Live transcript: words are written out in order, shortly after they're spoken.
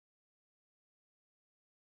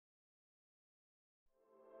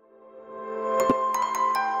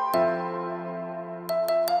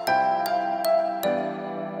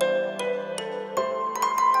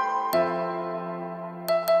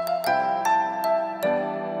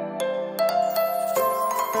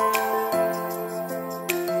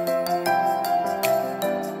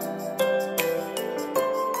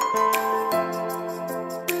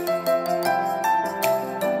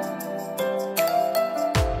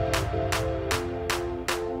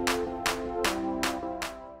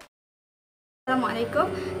Assalamualaikum,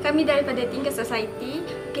 kami daripada Tingkat Society.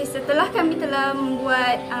 Setelah kami telah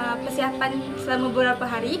membuat persiapan selama beberapa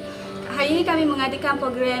hari, hari ini kami mengadakan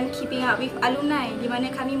program Keeping Up with Alumni, di mana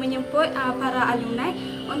kami menjemput para alumni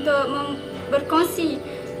untuk berkongsi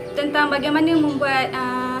tentang bagaimana membuat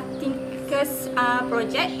Tingkat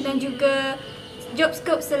projek dan juga job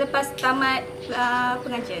scope selepas tamat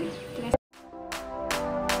pengajian. Terima kasih.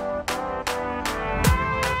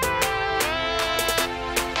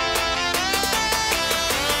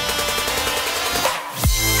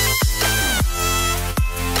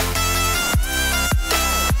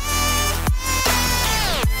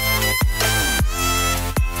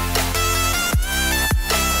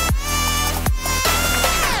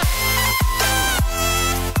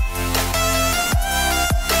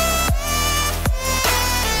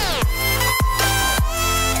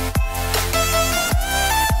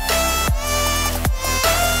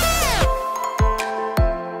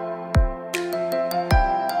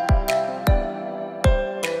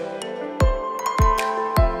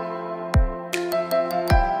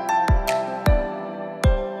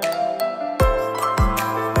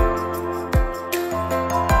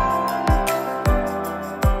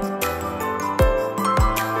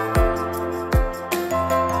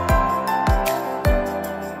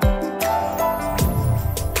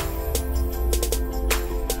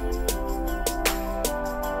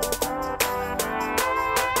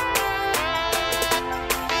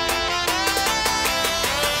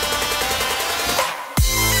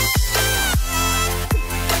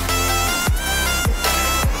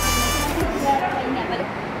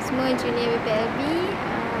 Semua junior BPLB,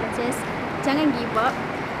 just jangan give up.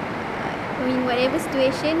 In whatever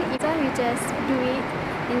situation, you just do it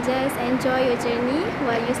and just enjoy your journey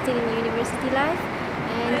while you're still in university life,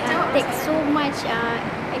 and take so much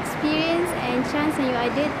experience and chance yang you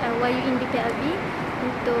ada while you in BPLB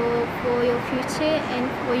for your future and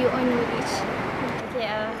for your own knowledge.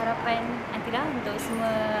 Okay, harapan Antila untuk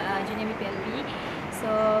semua junior BPLB.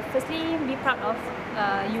 So firstly, be proud of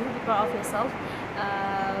you, be proud of yourself.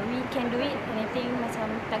 We can do it. Anything macam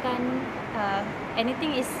takkan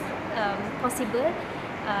anything is possible.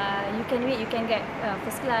 You can do it. You can get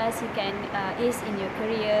first class. You can ace in your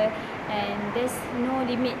career, and there's no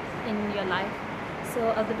limit in your life. So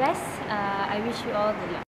all the best. I wish you all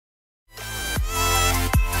good luck.